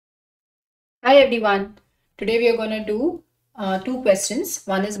Hi everyone. Today we are going to do two questions.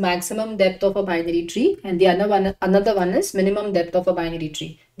 One is maximum depth of a binary tree and the another one is minimum depth of a binary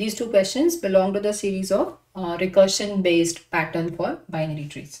tree. These two questions belong to the series of recursion based pattern for binary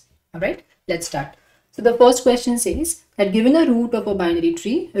trees. Alright, let's start. So the first question says that given a root of a binary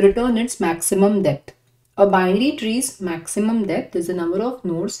tree, return its maximum depth. A binary tree's maximum depth is the number of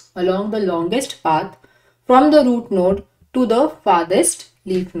nodes along the longest path from the root node to the farthest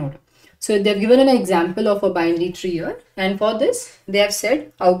leaf node. So they've given an example of a binary tree here, and for this they have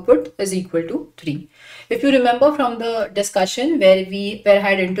said output is equal to 3. If you remember from the discussion where we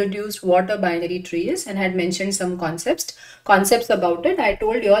had introduced what a binary tree is and had mentioned some concepts about it, I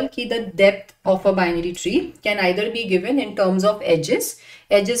told you all that the depth of a binary tree can either be given in terms of edges.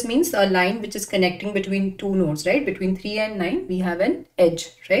 Edges means a line which is connecting between two nodes, right? Between 3 and 9 we have an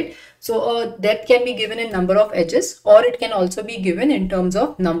edge, right? So a depth can be given in number of edges, or it can also be given in terms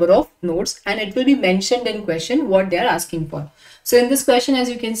of number of nodes, and it will be mentioned in question what they are asking for. So in this question, as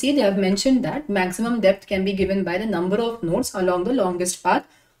you can see, they have mentioned that maximum depth can be given by the number of nodes along the longest path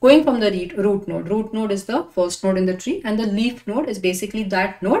going from the root node. Root node is the first node in the tree, and the leaf node is basically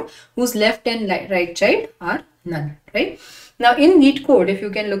that node whose left and right child are none, right? Now in Leetcode, if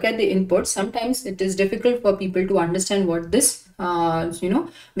you can look at the input, sometimes it is difficult for people to understand what this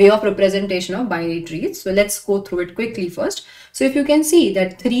way of representation of binary trees. So let's go through it quickly first. So if you can see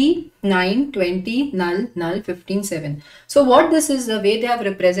that 3, 9, 20, null, 15, 7. So what this is, the way they have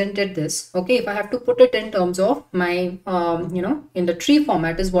represented this, okay, if I have to put it in terms of my, in the tree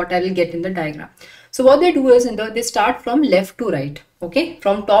format is what I will get in the diagram. So what they do is they start from left to right, okay,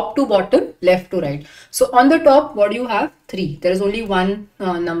 from top to bottom, left to right. So on the top, what do you have? 3. There is only one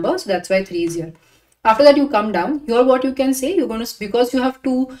number, so that's why 3 is here. After that, you come down. Here, what you can say, you're going to, because you have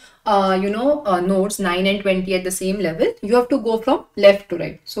two, nodes 9 and 20 at the same level, you have to go from left to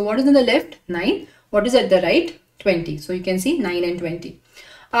right. So what is in the left? 9. What is at the right? 20. So you can see 9 and 20.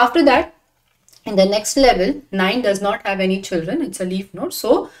 After that, in the next level, 9 does not have any children. It's a leaf node.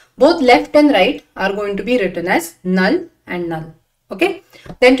 So both left and right are going to be written as null and null. Okay.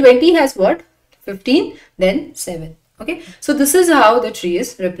 Then 20 has what? 15, then 7. Okay, so this is how the tree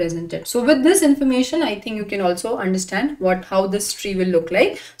is represented. So with this information, I think you can also understand how this tree will look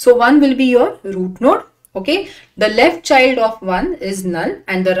like. So 1 will be your root node. Okay, the left child of 1 is null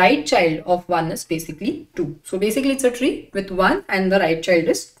and the right child of 1 is basically 2. So basically it's a tree with 1 and the right child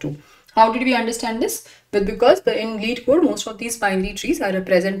is 2. How did we understand this? Because in Leetcode, most of these binary trees are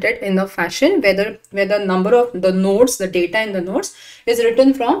represented in the fashion where the number of the nodes, the data in the nodes is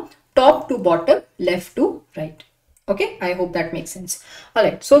written from top to bottom, left to right. Okay, I hope that makes sense. All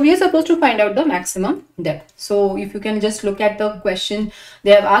right, so we are supposed to find out the maximum depth. So if you can just look at the question,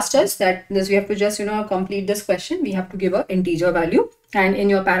 they have asked us that we have to just complete this question. We have to give an integer value, and in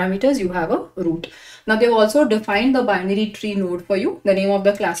your parameters you have a root. Now they've also defined the binary tree node for you. The name of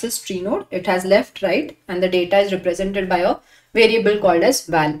the class is tree node. It has left, right, and the data is represented by a variable called as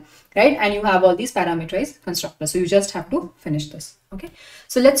val, right? And you have all these parameterized constructors. So you just have to finish this. Okay,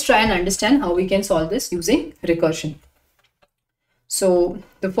 so let's try and understand how we can solve this using recursion. So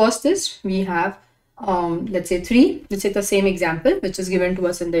the first is we have let's say 3. Let's take the same example which is given to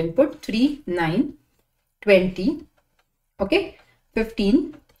us in the input. 3, 9, 20, okay,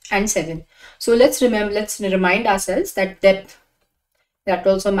 15 and 7. So let's remind ourselves that depth, that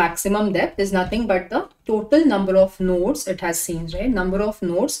also maximum depth, is nothing but the total number of nodes it has seen, right? Number of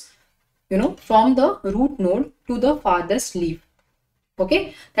nodes, from the root node to the farthest leaf.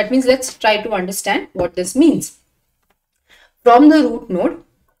 Okay, that means let's try to understand what this means. From the root node,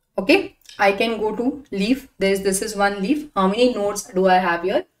 okay, I can go to leaf. This is one leaf. How many nodes do I have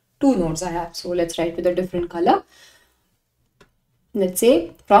here? 2 nodes I have. So let's write with a different color. Let's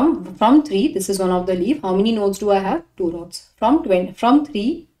say from 3, this is one of the leaf. How many nodes do I have? 2 nodes. From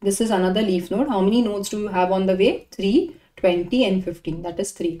 3, this is another leaf node. How many nodes do you have on the way? 3, 20 and 15. That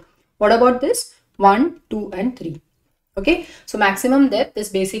is 3. What about this? 1, 2 and 3. Okay, so maximum depth is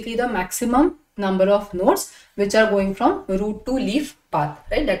basically the maximum number of nodes which are going from root to leaf path,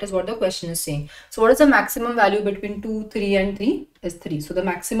 right? That is what the question is saying. So what is the maximum value between 2, 3 and 3? Is 3. So the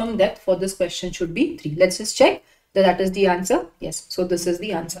maximum depth for this question should be 3. Let's just check that is the answer. Yes, so this is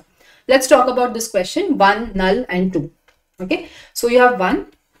the answer. Let's talk about this question. 1, null and 2. Okay, so you have 1.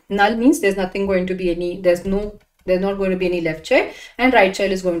 Null means there's nothing going to be any, there's not going to be any left child, and right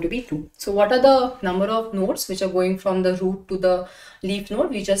child is going to be 2. So what are the number of nodes which are going from the root to the leaf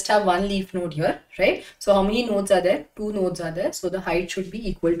node? We just have one leaf node here, right? So how many nodes are there? 2 nodes are there. So the height should be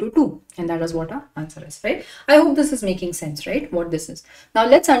equal to 2, and that is what our answer is, right? I hope this is making sense, right? What this is. Now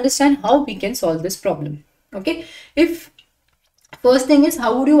let's understand how we can solve this problem. Okay, if First thing is,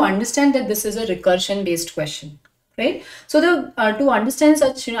 how would you understand that this is a recursion based question, right? So the to understand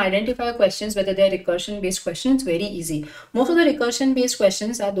such, identify questions whether they are recursion based questions, very easy. Most of the recursion based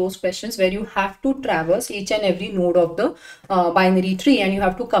questions are those questions where you have to traverse each and every node of the binary tree, and you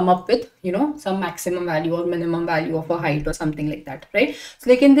have to come up with, some maximum value or minimum value of a height or something like that, right? So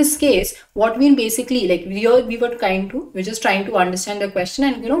like in this case, what we basically, like, we're just trying to understand the question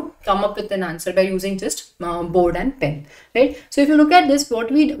and come up with an answer by using just board and pen, right? So if you look at this,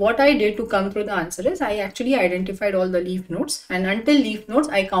 what I did to come through the answer is I actually identified all the leaf nodes, and until leaf nodes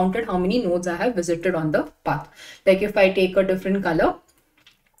I counted how many nodes I have visited on the path. Like if I take a different color,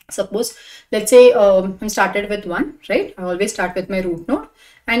 suppose, let's say I started with 1, right? I always start with my root node,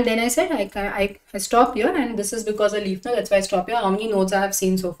 and then I said I stop here, and this is because a leaf node, that's why I stop here. How many nodes I have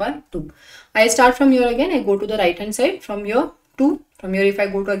seen so far? 2. I start from here again, I go to the right hand side, from here 2, from here if I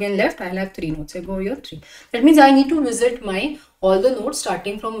go to again left, I'll have 3 nodes. I go here 3. That means I need to visit my all the nodes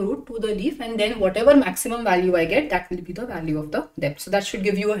starting from root to the leaf, and then whatever maximum value I get, that will be the value of the depth. So that should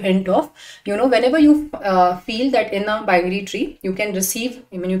give you a hint of, whenever you feel that in a binary tree you can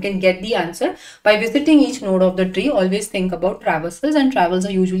you can get the answer by visiting each node of the tree, always think about traversals, and travels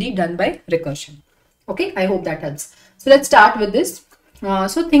are usually done by recursion. Okay, I hope that helps. So let's start with this.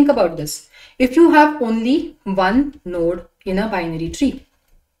 So think about this. If you have only one node in a binary tree,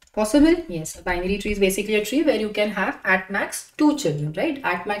 possible? Yes, a binary tree is basically a tree where you can have at max 2 children, right?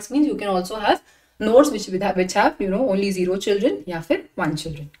 At max means you can also have nodes which have only 0 children, या फिर 1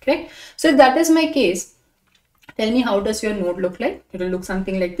 children, correct? So if that is my case, tell me, how does your node look like? It will look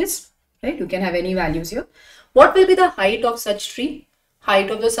something like this, right? You can have any values here. What will be the height of such tree?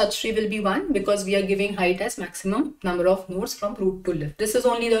 Height of the such tree will be 1, because we are giving height as maximum number of nodes from root to leaf. This is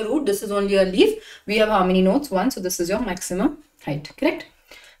only the root, this is only a leaf. We have how many nodes? 1, so this is your maximum height, correct?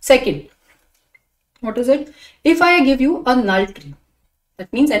 Second, what is it? If I give you a null tree,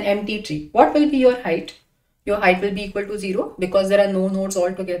 that means an empty tree, what will be your height? Your height will be equal to 0, because there are no nodes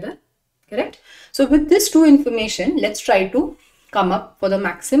altogether, correct? So with this 2 information, let's try to come up for the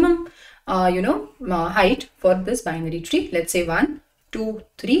maximum height for this binary tree. Let's say 1, 2,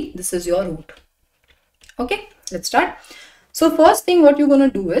 3, this is your root. Okay, let's start. So first thing what you're going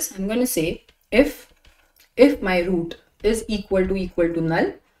to do is, I'm going to say if my root is equal to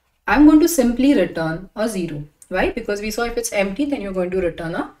null, I'm going to simply return a 0. Why? Because we saw if it's empty, then you're going to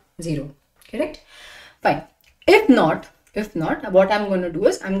return a 0, correct? Fine. If not, what I'm going to do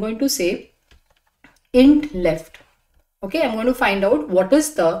is, I'm going to say int left. Okay, I'm going to find out what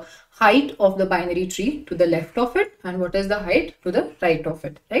is the height of the binary tree to the left of it, and what is the height to the right of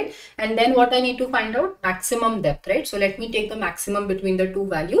it, right? And then what I need to find out, maximum depth, right? So let me take the maximum between the 2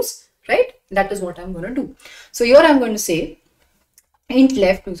 values, right? That is what I'm going to do. So here I'm going to say int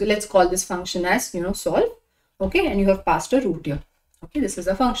left. So let's call this function as solve. Okay, and you have passed a root here. Okay, this is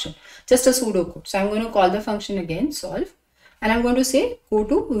a function, just a pseudocode. So I'm going to call the function again solve, and I'm going to say go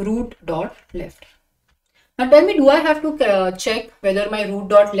to root dot left. Now tell me, do I have to check whether my root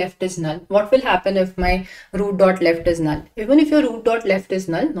dot left is null? What will happen if my root dot left is null? Even if your root dot left is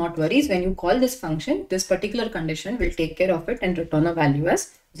null, not worries. When you call this function, this particular condition will take care of it and return a value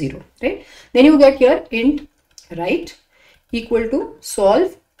as 0, right? Then you get here int right equal to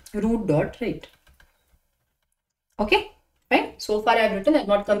solve root dot right. Okay, fine. So far I have written, I have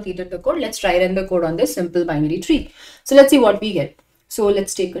not completed the code. Let's try run the code on this simple binary tree. So let's see what we get. So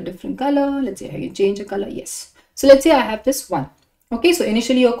let's take a different color. Let's say I can change a color. Yes. So let's say I have this 1. Okay. So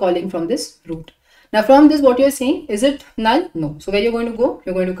initially you're calling from this root. Now from this, what you're saying, is it null? No. So where you're going to go?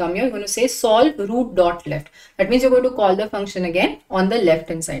 You're going to come here. You're going to say solve root dot left. That means you're going to call the function again on the left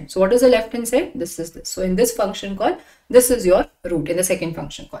hand side. So what is the left hand side? This is this. So in this function call, this is your root in the second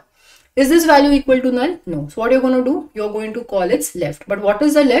function call. Is this value equal to null? No. So what you're going to do? You're going to call its left. But what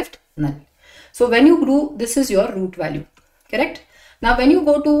is the left? Null. So when you do, this is your root value. Correct? Now, when you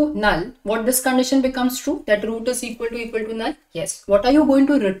go to null, what this condition becomes true? That root is equal to null? Yes. What are you going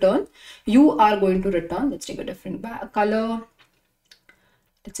to return? You are going to return, let's take a different color.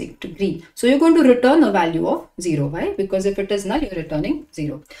 Let's say to green. So you're going to return a value of 0. Why? Because if it is null, you're returning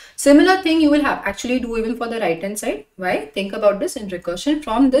 0. Similar thing you will have actually do even for the right hand side. Why? Think about this in recursion.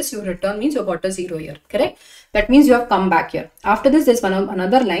 From this, your return means you got a 0 here. Correct? That means you have come back here. After this, there's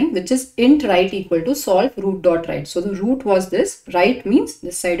another line which is int right equal to solve root dot right. So the root was this. Right means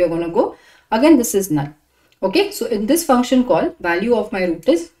this side you're going to go. Again, this is null. Okay. So in this function call, value of my root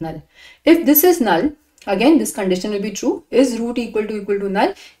is null. If this is null, again, this condition will be true. Is root equal to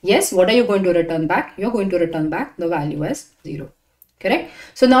null? Yes. What are you going to return back? You're going to return back the value as 0. Correct?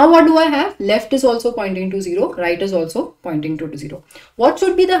 So now what do I have? Left is also pointing to 0. Right is also pointing to 0. What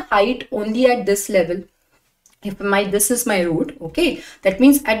should be the height only at this level? if this is my root, okay, that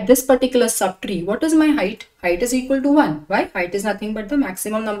means at this particular subtree, what is my height? Height is equal to 1. Why? Height is nothing but the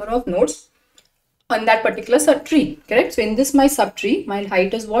maximum number of nodes on that particular subtree, correct? So in this my subtree, my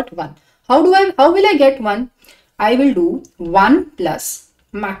height is what? 1. How will I get 1? I will do 1 plus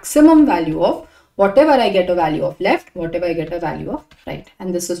maximum value of whatever I get a value of left, whatever I get a value of right,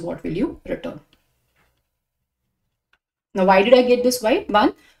 and this is what will you return. Now, why did I get this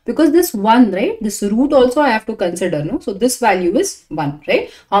 1? Because this 1, right, this root also I have to consider, no? So this value is 1,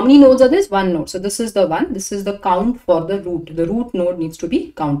 right? How many nodes are this? 1 node. So this is the 1. This is the count for the root. The root node needs to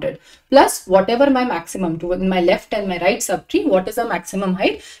be counted. Plus whatever my maximum to in my left and my right subtree, what is the maximum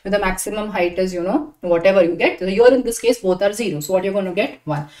height? If the maximum height is, you know, whatever you get. So here in this case, both are 0. So what you're going to get?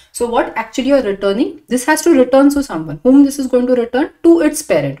 1. So what actually you're returning? This has to return to someone. Whom this is going to return? To its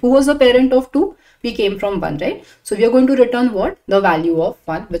parent. Who was the parent of 2? We came from 1, right? So we are going to return what? The value of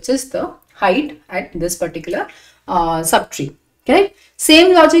 1, which is the height at this particular subtree. Correct?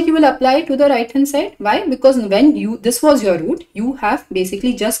 Same logic you will apply to the right hand side. Why? Because when this was your root, you have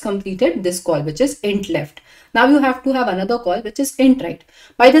basically just completed this call, which is int left. Now you have to have another call, which is int right.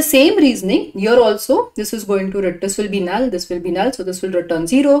 By the same reasoning, here also this is going to this will be null, this will be null, so this will return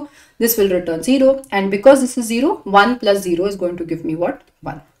 0, this will return 0, and because this is 0, 1 plus 0 is going to give me what?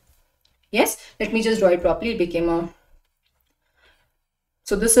 1. Yes, let me just draw it properly. It became a,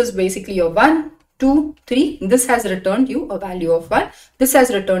 so this is basically your 1, 2, 3. This has returned you a value of 1. This has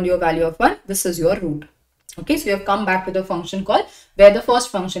returned you a value of 1. This is your root. Okay, so you have come back to the function call, where the first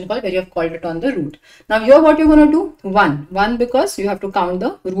function call, where you have called it on the root. Now here what you're going to do? 1 because you have to count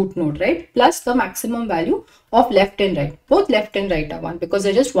the root node, right? Plus the maximum value of left and right. Both left and right are 1 because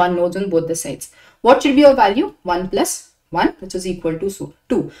they're just 1 nodes on both the sides. What should be your value? 1 plus 1, which is equal to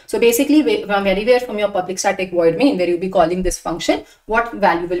 2. So basically from anywhere from your public static void main, where you'll be calling this function, what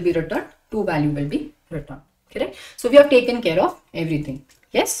value will be returned? 2 value will be returned. Correct? So we have taken care of everything.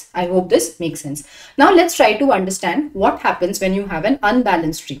 Yes, I hope this makes sense. Now let's try to understand what happens when you have an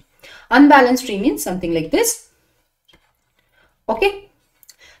unbalanced tree. Unbalanced tree means something like this. Okay.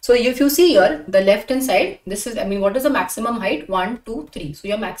 So if you see here, the left hand side, this is, I mean, what is the maximum height? 1, 2, 3. So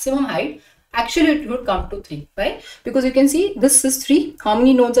your maximum height, actually it would come to 3, right? Because you can see this is 3. How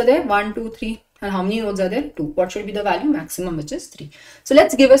many nodes are there? 1, 2, 3. And how many nodes are there? 2. What should be the value? Maximum, which is 3. So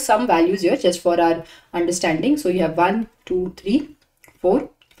let's give us some values here just for our understanding. So you have 1, 2, 3, 4,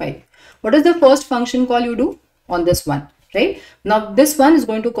 5. What is the first function call you do? On this one, right? Now this one is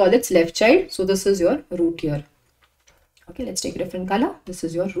going to call its left child. So this is your root here. Okay, let's take a different color. This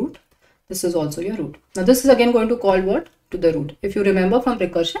is your root. This is also your root. Now this is again going to call what? To the root. If you remember from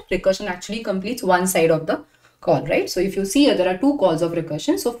recursion, recursion actually completes one side of the call, right? So if you see here, there are 2 calls of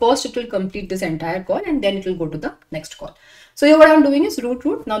recursion. So first it will complete this entire call and then it will go to the next call. So here what I'm doing is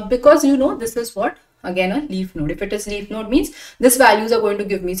root. Now because you know this is what? Again a leaf node. If it is leaf node means this values are going to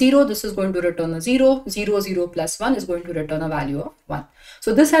give me 0. This is going to return a 0. 0, 0 plus 1 is going to return a value of 1.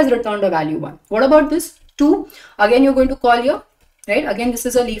 So this has returned a value 1. What about this? 2. Again you're going to call here. Right? Again, this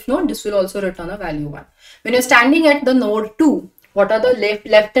is a leaf node. This will also return a value 1. When you're standing at the node 2, what are the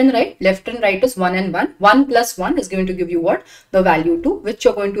left and right? Left and right is 1 and 1. 1 plus 1 is going to give you what? The value 2, which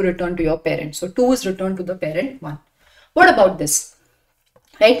you're going to return to your parent. So 2 is returned to the parent 1. What about this?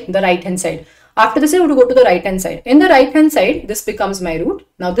 Right? The right hand side. After this, I have to go to the right hand side. In the right hand side, this becomes my root.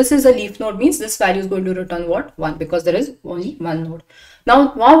 Now this is a leaf node, means this value is going to return what? 1, because there is only one node.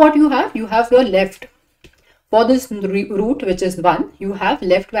 Now what you have? You have your left. For this root, which is 1, you have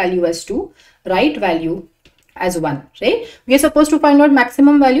left value as 2, right value as 1, right? We are supposed to find out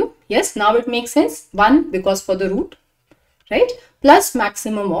maximum value. Yes, now it makes sense. 1 because for the root, right? Plus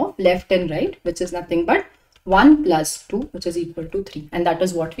maximum of left and right, which is nothing but 1 plus 2, which is equal to 3. And that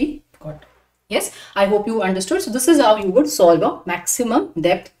is what we got. Yes, I hope you understood. So this is how you would solve a maximum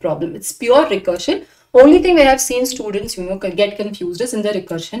depth problem. It's pure recursion. Only thing where I've seen students, get confused is in the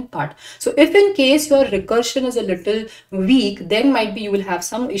recursion part. So if in case your recursion is a little weak, then might be you will have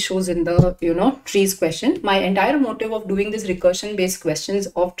some issues in the, trees question. My entire motive of doing this recursion based questions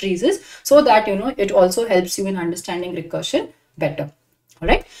of trees is so that, it also helps you in understanding recursion better. All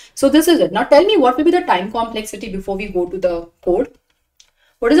right. So this is it. Now tell me what will be the time complexity before we go to the code.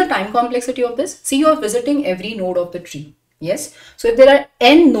 What is the time complexity of this? See, you are visiting every node of the tree. Yes. So if there are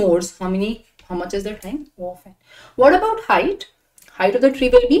n nodes, how much is the time? Often. What about height? Height of the tree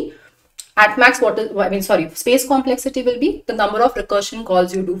will be at max space complexity will be the number of recursion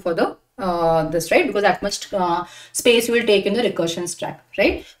calls you do for the this, right? Because that much space you will take in the recursion stack,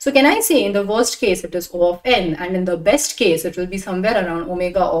 right? So can I say in the worst case it is O of n, and in the best case it will be somewhere around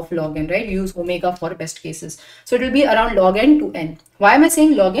omega of log n, right? Use omega for best cases. So it will be around log n to n. Why am I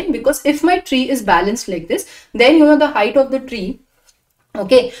saying log n? Because if my tree is balanced like this, then the height of the tree,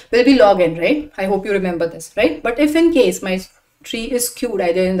 okay, will be log n, right? I hope you remember this, right? But if in case my tree is skewed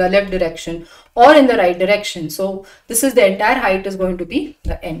either in the left direction or in the right direction, so this is the entire height is going to be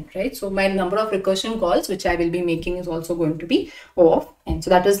the n, right? So my number of recursion calls which I will be making is also going to be O of n. So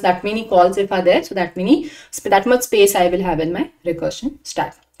that is that many calls if are there, so that much space I will have in my recursion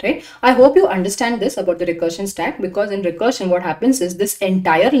stack, right? I hope you understand this about the recursion stack, because in recursion what happens is this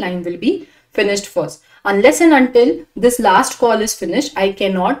entire line will be finished first. Unless and until this last call is finished, I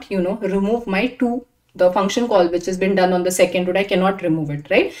cannot, remove my the function call which has been done on the second root. I cannot remove it,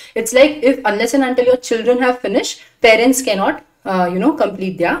 right? It's like if unless and until your children have finished, parents cannot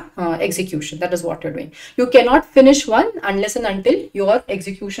complete their execution. That is what you're doing. You cannot finish one unless and until your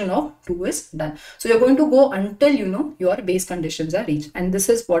execution of 2 is done. So you're going to go until your base conditions are reached, and this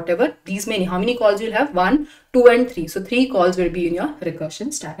is whatever these many, how many calls you'll have, 1, 2 and 3. So 3 calls will be in your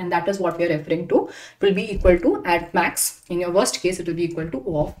recursion stack, and that is what we are referring to. It will be equal to, at max, in your worst case it will be equal to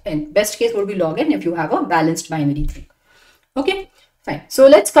O of n. Best case would be log n if you have a balanced binary tree. Okay, fine. So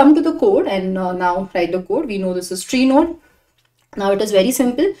let's come to the code and now write the code. We know this is tree node. Now it is very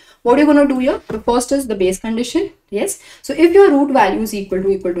simple. What you're going to do here, the first is the base condition. Yes. So if your root value is equal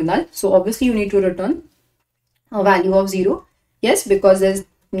to null, so obviously you need to return a value of 0. Yes, because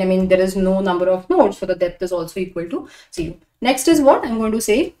there is no number of nodes, so the depth is also equal to 0. Next is what I'm going to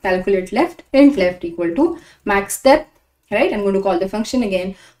say, calculate left, int left equal to max depth, right? I'm going to call the function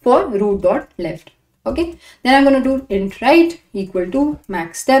again for root dot left. Okay. Then I'm going to do int right equal to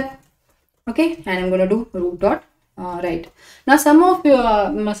max depth. Okay. And I'm going to do root dot right. Now some of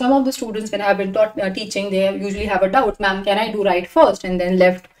the students, when I have been teaching, they usually have a doubt, ma'am, can I do right first and then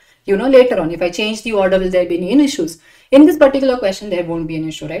left later on? If I change the order, will there be any issues? In this particular question, there won't be an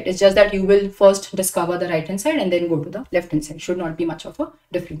issue, right? It's just that you will first discover the right hand side and then go to the left hand side. Should not be much of a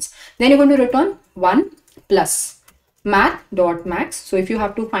difference. Then you're going to return 1 plus math.max. So if you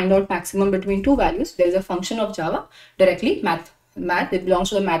have to find out maximum between two values, there is a function of Java directly, math, it belongs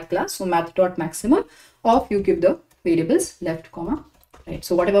to the math class. So math.maximum of, you give the variables left, comma, right.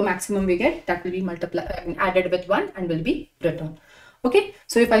 So whatever maximum we get, that will be added with 1 and will be returned. Okay.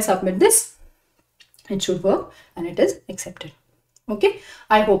 So if I submit this, it should work and it is accepted. Okay.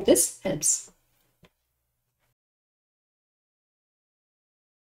 I hope this helps.